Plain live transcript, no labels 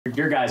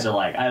Your guys are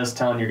like, I was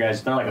telling your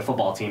guys, they're like a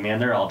football team, man.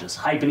 They're all just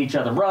hyping each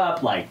other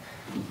up, like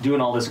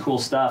doing all this cool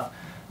stuff.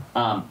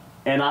 And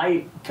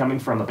I, coming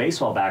from a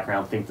baseball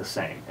background, think the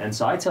same. And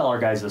so I tell our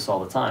guys this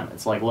all the time.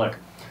 It's like, look,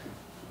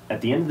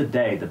 at the end of the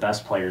day, the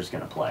best player is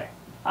going to play.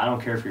 I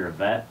don't care if you're a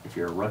vet, if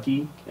you're a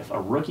rookie. If a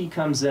rookie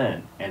comes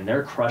in and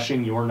they're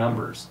crushing your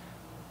numbers,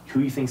 who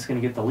do you think is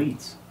going to get the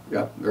leads?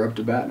 Yep, they're up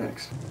to bat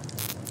next.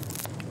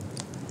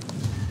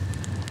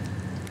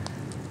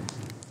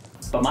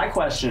 But my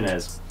question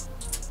is,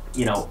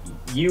 you know,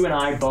 you and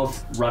I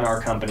both run our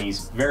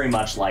companies very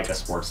much like a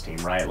sports team,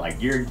 right? Like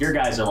your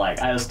guys are like,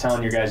 I was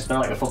telling your guys, they're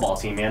like a football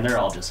team, man. They're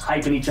all just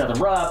hyping each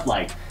other up,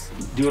 like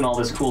doing all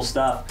this cool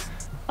stuff.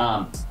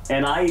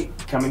 And I,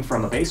 coming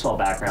from a baseball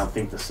background,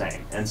 think the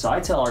same. And so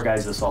I tell our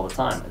guys this all the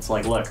time. It's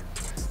like, look,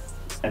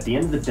 at the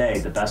end of the day,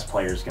 the best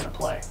player is going to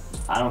play.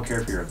 I don't care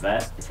if you're a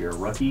vet, if you're a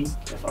rookie.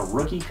 If a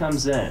rookie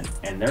comes in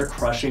and they're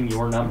crushing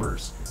your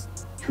numbers,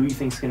 who do you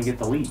think is going to get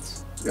the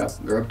leads? Yep,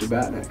 they're up to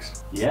bat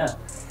next. Yeah.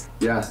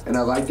 Yeah, and I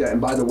like that. And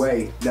by the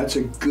way, that's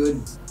a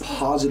good,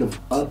 positive,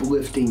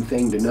 uplifting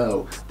thing to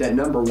know that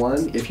number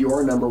one, if you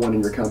are number one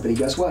in your company,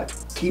 guess what?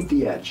 Keep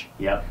the edge.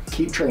 Yep.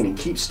 Keep training,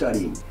 keep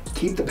studying,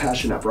 keep the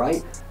passion up,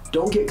 right?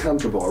 Don't get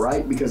comfortable,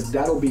 right? Because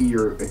that'll be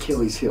your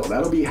Achilles heel.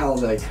 That'll be how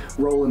they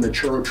roll in the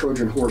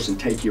Trojan horse and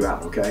take you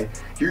out, okay?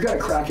 You got a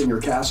crack in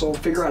your castle,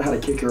 figure out how to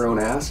kick your own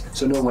ass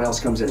so no one else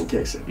comes in and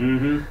kicks it.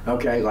 Mm-hmm.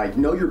 Okay, like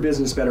know your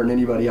business better than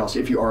anybody else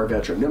if you are a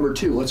veteran. Number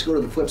two, let's go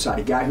to the flip side.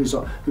 A guy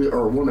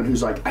or a woman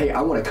who's like, hey,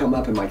 I want to come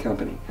up in my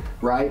company,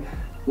 right?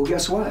 Well,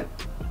 guess what?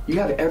 You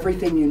have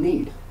everything you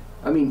need.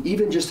 I mean,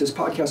 even just this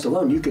podcast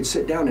alone, you could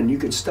sit down and you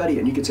could study it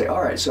and you could say,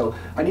 all right, so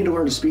I need to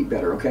learn to speak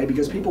better, okay?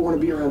 Because people want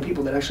to be around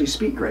people that actually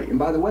speak great. And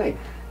by the way,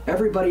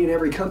 everybody in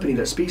every company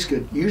that speaks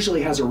good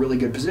usually has a really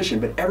good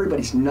position, but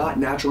everybody's not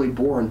naturally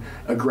born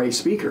a great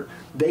speaker.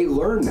 They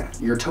learn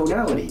that, your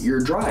tonality, your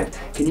drive.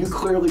 Can you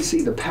clearly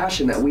see the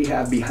passion that we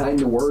have behind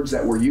the words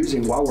that we're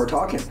using while we're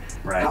talking?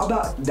 Right. How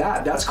about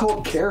that? That's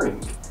called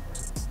caring.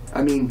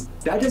 I mean,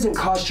 that doesn't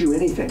cost you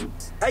anything.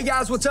 Hey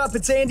guys, what's up?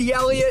 It's Andy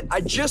Elliott. I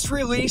just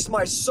released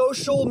my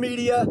social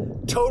media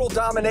total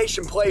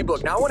domination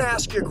playbook. Now I want to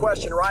ask you a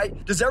question,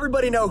 right? Does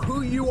everybody know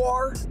who you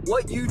are,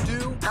 what you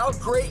do, how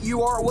great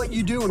you are, what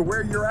you do, and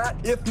where you're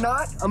at? If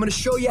not, I'm going to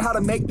show you how to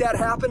make that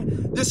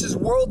happen. This is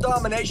world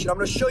domination. I'm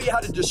going to show you how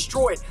to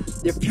destroy it.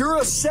 If you're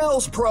a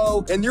sales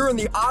pro and you're in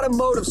the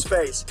automotive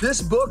space,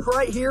 this book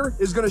right here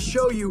is going to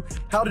show you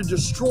how to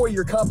destroy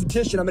your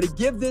competition. I'm going to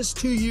give this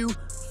to you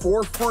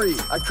for free.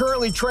 I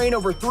currently train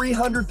over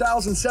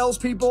 300,000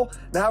 salespeople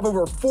and I have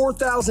over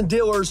 4,000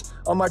 dealers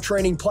on my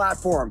training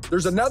platform.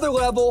 There's another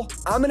level.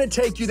 I'm gonna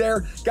take you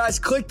there. Guys,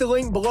 click the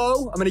link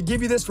below. I'm gonna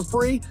give you this for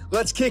free.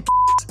 Let's kick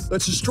ass.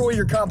 Let's destroy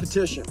your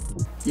competition.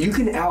 You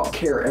can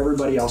out-care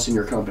everybody else in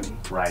your company.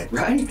 Right.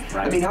 Right?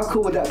 I mean, how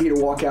cool would that be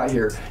to walk out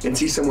here and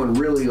see someone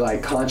really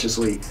like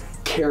consciously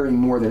caring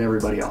more than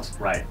everybody else?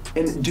 Right.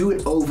 And do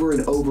it over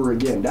and over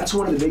again. That's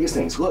one of the biggest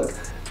things. Look,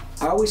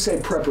 I always say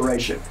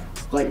preparation.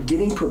 Like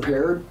getting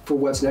prepared for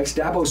what's next.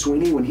 Dabo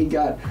Swinney, when he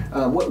got,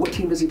 what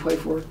team does he play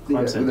for? With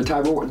the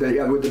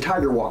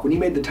Tiger Walk. When he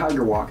made the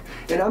Tiger Walk,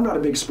 and I'm not a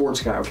big sports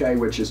guy, okay,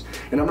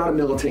 and I'm not a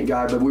militant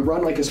guy, but we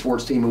run like a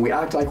sports team and we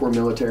act like we're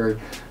military.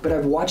 But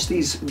I've watched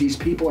these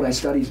people and I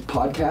study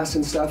podcasts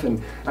and stuff,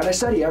 and I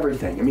study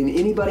everything. I mean,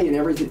 anybody and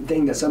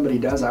everything that somebody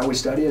does, I always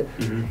study it.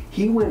 Mm-hmm.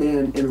 He went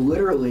in and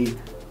literally,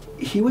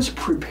 he was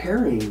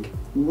preparing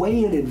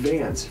way in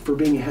advance for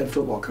being a head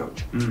football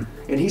coach. Mm.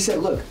 And he said,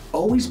 look,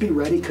 always be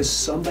ready because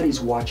somebody's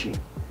watching.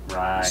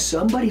 Right.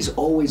 Somebody's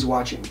always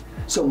watching.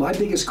 So my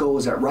biggest goal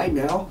is that right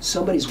now,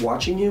 somebody's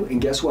watching you, and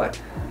guess what?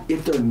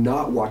 If they're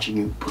not watching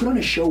you, put on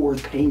a show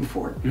worth paying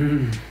for it.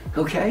 Mm.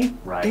 Okay?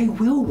 Right. They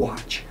will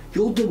watch.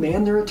 You'll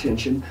demand their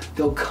attention,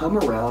 they'll come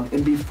around,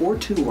 and before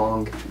too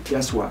long,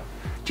 guess what?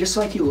 Just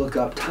like you look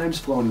up, time's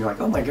flowing, you're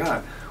like, oh my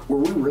God, were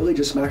we really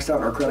just maxed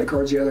out on our credit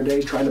cards the other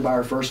day trying to buy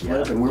our first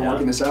flip, and we're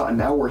working this out, and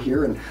now we're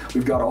here and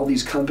we've got all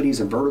these companies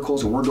and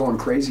verticals and we're going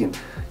crazy, and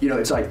you know,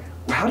 it's like,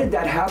 how did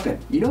that happen?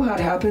 You know how it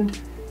happened?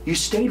 You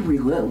stayed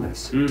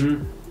relentless.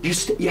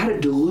 Mm-hmm. You had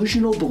a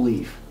delusional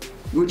belief,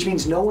 which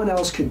means no one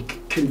else could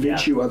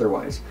convince you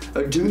otherwise.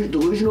 A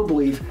delusional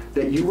belief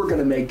that you were going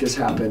to make this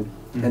happen,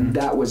 and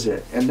that was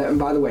it. And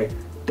by the way,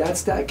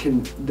 that's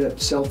that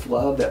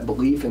self-love, that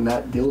belief, and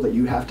that deal that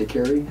you have to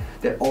carry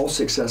that all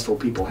successful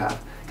people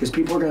have. Because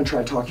people are going to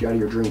try to talk you out of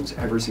your dreams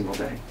every single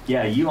day.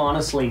 Yeah, you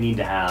honestly need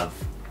to have,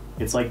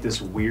 it's like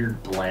this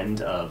weird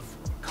blend of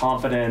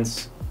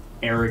confidence,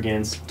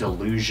 arrogance,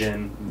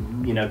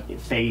 delusion, you know,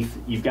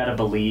 faith. You've got to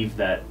believe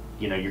that,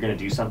 you know, you're going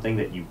to do something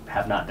that you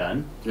have not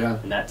done. Yeah.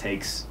 And that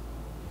takes,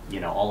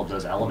 you know, all of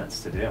those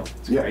elements to do.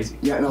 It's crazy.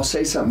 Yeah, and I'll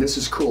say something. This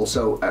is cool.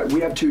 So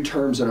we have two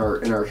terms in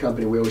our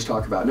company we always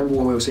talk about. Number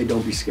one, we always say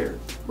don't be scared,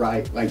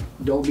 right? Like,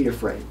 don't be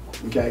afraid,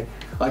 okay?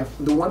 Like,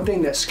 the one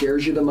thing that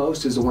scares you the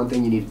most is the one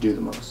thing you need to do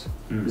the most.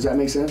 Mm. Does that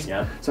make sense?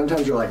 Yeah.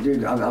 Sometimes you're like,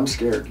 dude, I'm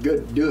scared.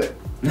 Good, do it.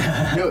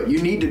 Do it.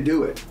 You need to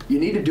do it. You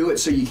need to do it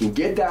so you can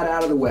get that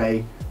out of the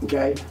way,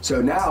 Okay,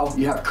 so now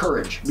you have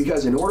courage,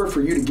 because in order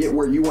for you to get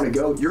where you want to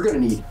go, you're going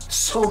to need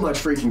so much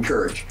freaking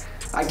courage.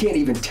 I can't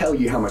even tell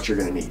you how much you're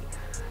going to need.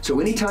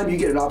 So anytime you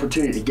get an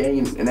opportunity to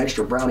gain an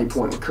extra brownie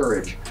point with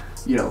courage,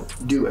 you know,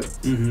 do it.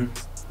 Mm-hmm.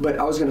 But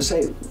I was going to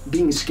say,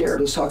 being scared,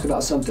 let's talk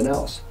about something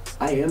else.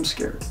 I am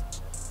scared.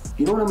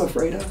 You know what I'm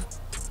afraid of?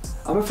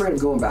 I'm afraid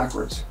of going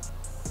backwards.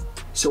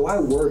 So I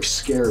work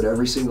scared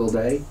every single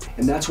day,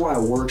 and that's why I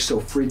work so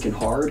freaking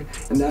hard,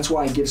 and that's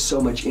why I give so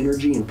much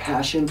energy and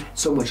passion,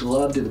 so much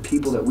love to the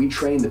people that we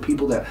train, the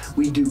people that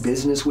we do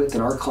business with,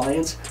 and our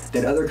clients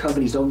that other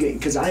companies don't get,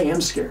 because I am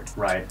scared.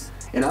 Right.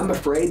 And I'm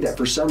afraid that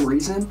for some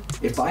reason,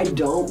 if I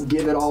don't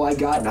give it all I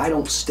got, and I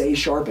don't stay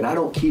sharp, and I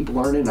don't keep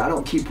learning, and I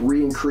don't keep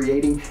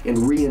creating and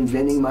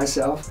reinventing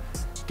myself,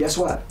 guess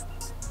what?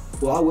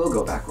 Well, I will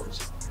go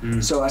backwards.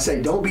 So I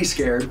say, don't be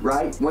scared,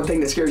 right? One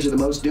thing that scares you the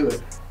most, do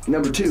it.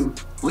 Number two,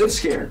 live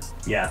scared.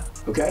 Yeah.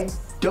 Okay?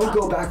 Don't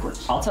go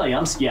backwards. I'll tell you,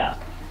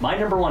 my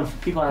number one,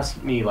 people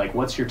ask me, like,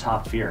 what's your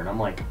top fear? And I'm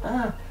like,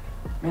 man,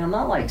 I'm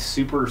not, like,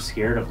 super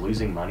scared of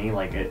losing money.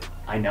 Like,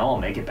 I know I'll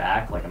make it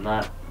back. Like, I'm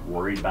not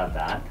worried about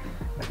that.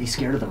 Like, be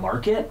scared of the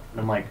market? And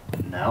I'm like,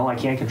 no, I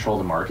can't control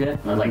the market.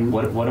 And I'm like,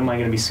 what am I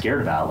going to be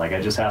scared about? Like,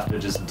 I just have to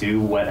just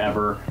do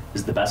whatever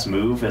is the best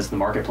move as the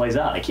market plays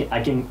out.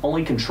 I can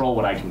only control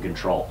what I can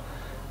control.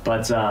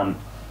 But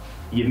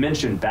you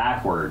mentioned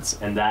backwards,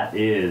 and that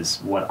is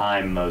what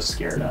I'm most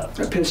scared of.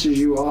 That pisses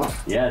you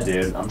off. Yeah,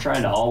 dude. I'm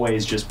trying to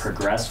always just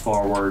progress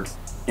forward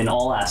in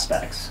all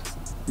aspects.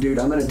 Dude,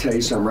 I'm going to tell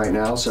you something right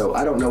now. So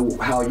I don't know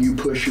how you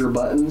push your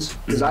buttons,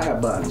 because I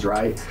have buttons,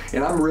 right?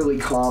 And I'm really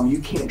calm. You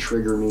can't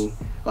trigger me.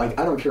 Like,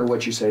 I don't care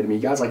what you say to me.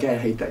 Guys like, hey, I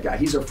hate that guy.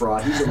 He's a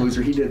fraud. He's a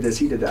loser. He did this.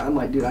 He did that. I'm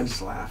like, dude, I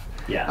just laugh.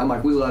 Yeah. I'm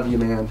like, we love you,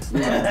 man.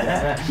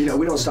 You know,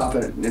 we don't stop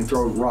it and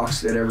throw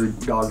rocks at every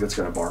dog that's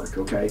going to bark,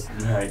 okay?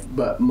 Right.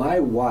 But my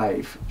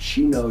wife,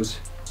 she knows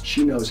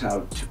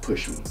how to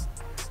push me,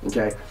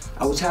 okay?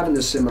 I was having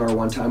this seminar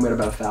one time. We had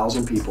about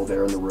 1,000 people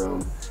there in the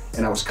room,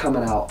 and I was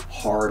coming out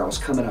hard. I was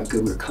coming out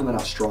good. We were coming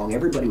out strong.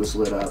 Everybody was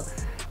lit up.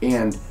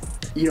 And,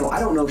 you know, I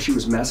don't know if she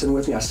was messing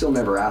with me. I still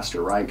never asked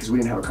her, right? Because we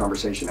didn't have a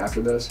conversation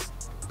after this.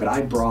 But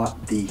I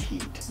brought the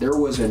heat. There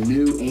was a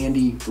new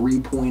Andy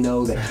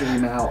 3.0 that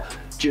came out,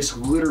 just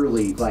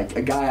literally like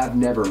a guy I've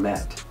never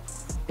met.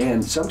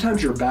 And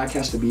sometimes your back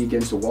has to be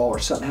against the wall, or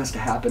something has to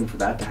happen for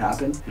that to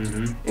happen.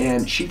 Mm-hmm.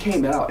 And she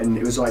came out, and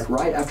it was like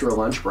right after a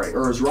lunch break,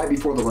 or it was right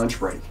before the lunch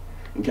break,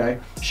 okay?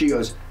 She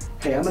goes,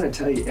 hey, I'm gonna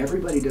tell you,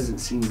 everybody doesn't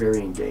seem very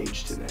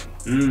engaged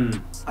today.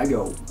 I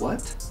go,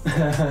 what?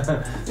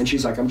 And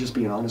she's like, I'm just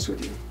being honest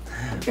with you.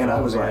 And I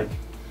was like,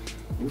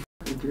 you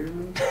f***ing kidding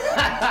me?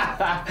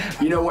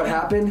 You know what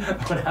happened?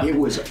 It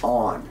was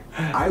on.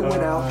 I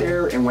went out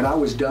there, and when I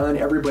was done,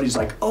 everybody's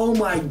like, oh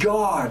my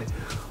God.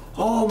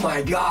 Oh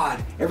my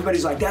God.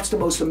 Everybody's like, that's the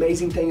most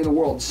amazing thing in the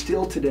world.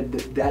 Still to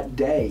that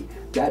day,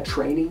 that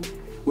training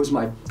was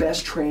my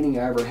best training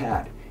I ever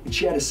had. And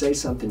she had to say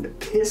something to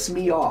piss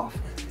me off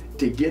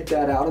to get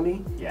that out of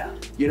me. Yeah.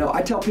 You know,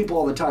 I tell people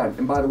all the time,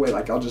 and by the way,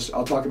 like I'll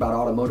talk about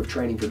automotive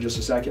training for just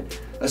a second.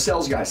 A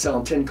sales guy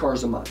selling 10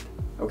 cars a month,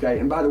 okay?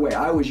 And by the way,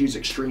 I always use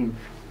extreme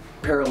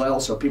parallel,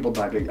 so people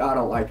might be, I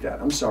don't like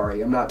that. I'm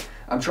sorry,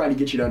 I'm trying to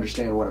get you to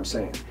understand what I'm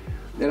saying.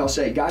 Then I'll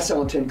say, guy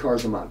selling 10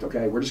 cars a month,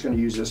 okay? We're just gonna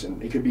use this,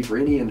 and it could be for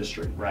any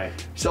industry. Right.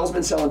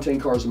 Salesman selling 10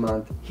 cars a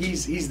month.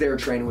 He's there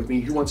training with me.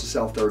 He wants to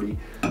sell 30.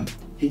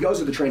 He goes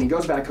to the training,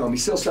 goes back home,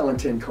 he's still selling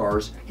 10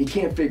 cars. He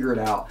can't figure it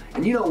out.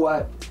 And you know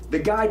what? The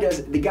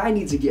guy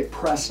needs to get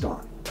pressed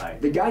on.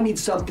 Right. The guy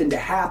needs something to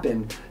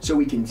happen so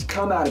he can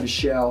come out of his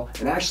shell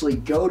and actually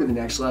go to the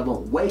next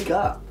level and wake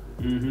up.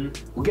 Mm-hmm.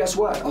 Well, guess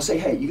what? I'll say,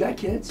 hey, you got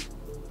kids?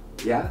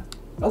 Yeah?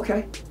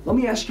 Okay. Let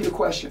me ask you a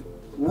question.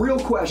 Real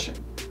question.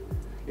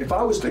 If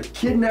I was to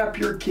kidnap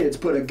your kids,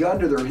 put a gun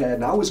to their head,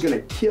 and I was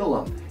gonna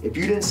kill them, if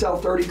you didn't sell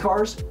 30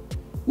 cars,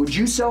 would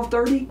you sell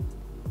 30?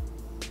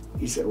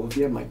 He said, well, if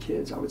you had my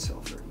kids, I would sell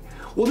 30.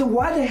 Well, then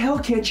why the hell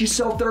can't you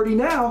sell 30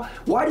 now?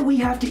 Why do we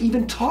have to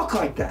even talk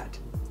like that?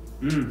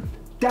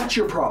 That's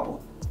your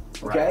problem,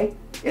 okay? Right.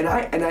 And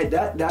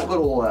that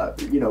little,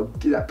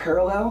 that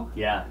parallel.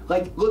 Yeah.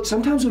 Like, look,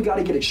 sometimes we got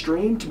to get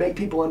extreme to make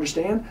people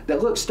understand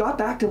that, look, stop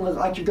acting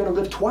like you're going to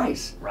live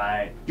twice.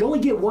 Right. You only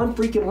get one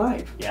freaking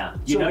life. Yeah.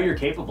 You know you're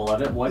capable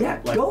of it. What? Yeah,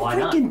 like, go why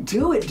freaking not?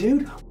 do it,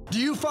 dude. Do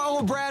you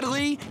follow Brad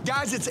Lee?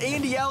 Guys, it's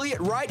Andy Elliott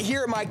right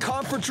here at my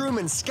conference room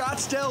in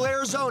Scottsdale,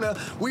 Arizona.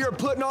 We are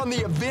putting on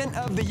the event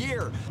of the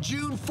year,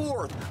 June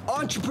 4th.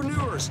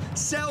 Entrepreneurs,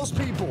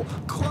 salespeople,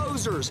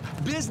 closers,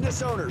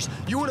 business owners.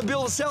 You want to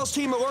build a sales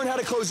team and learn how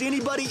to close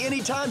anybody,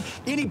 anytime,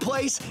 any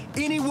place,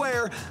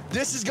 anywhere.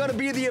 This is going to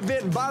be the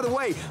event. And by the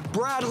way,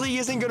 Brad Lee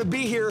isn't going to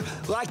be here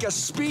like a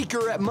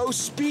speaker at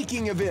most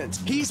speaking events.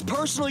 He's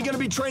personally going to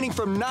be training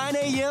from 9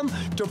 a.m.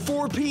 to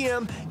 4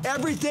 p.m.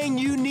 Everything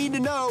you need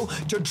to know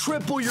to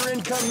triple your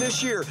income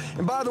this year.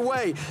 And by the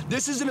way,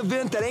 this is an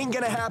event that ain't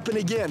gonna happen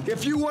again.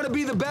 If you wanna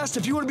be the best,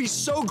 if you wanna be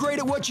so great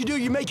at what you do,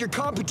 you make your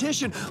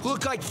competition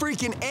look like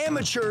freaking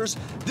amateurs,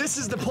 this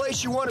is the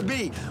place you wanna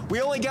be.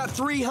 We only got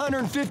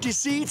 350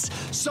 seats,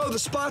 so the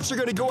spots are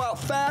gonna go out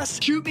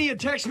fast. Shoot me a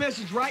text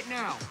message right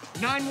now,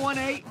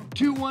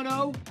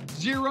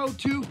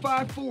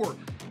 918-210-0254.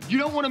 You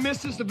don't want to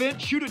miss this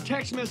event. Shoot a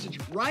text message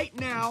right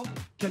now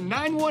to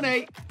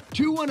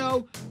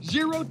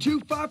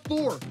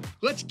 918-210-0254.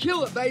 Let's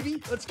kill it,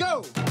 baby. Let's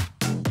go.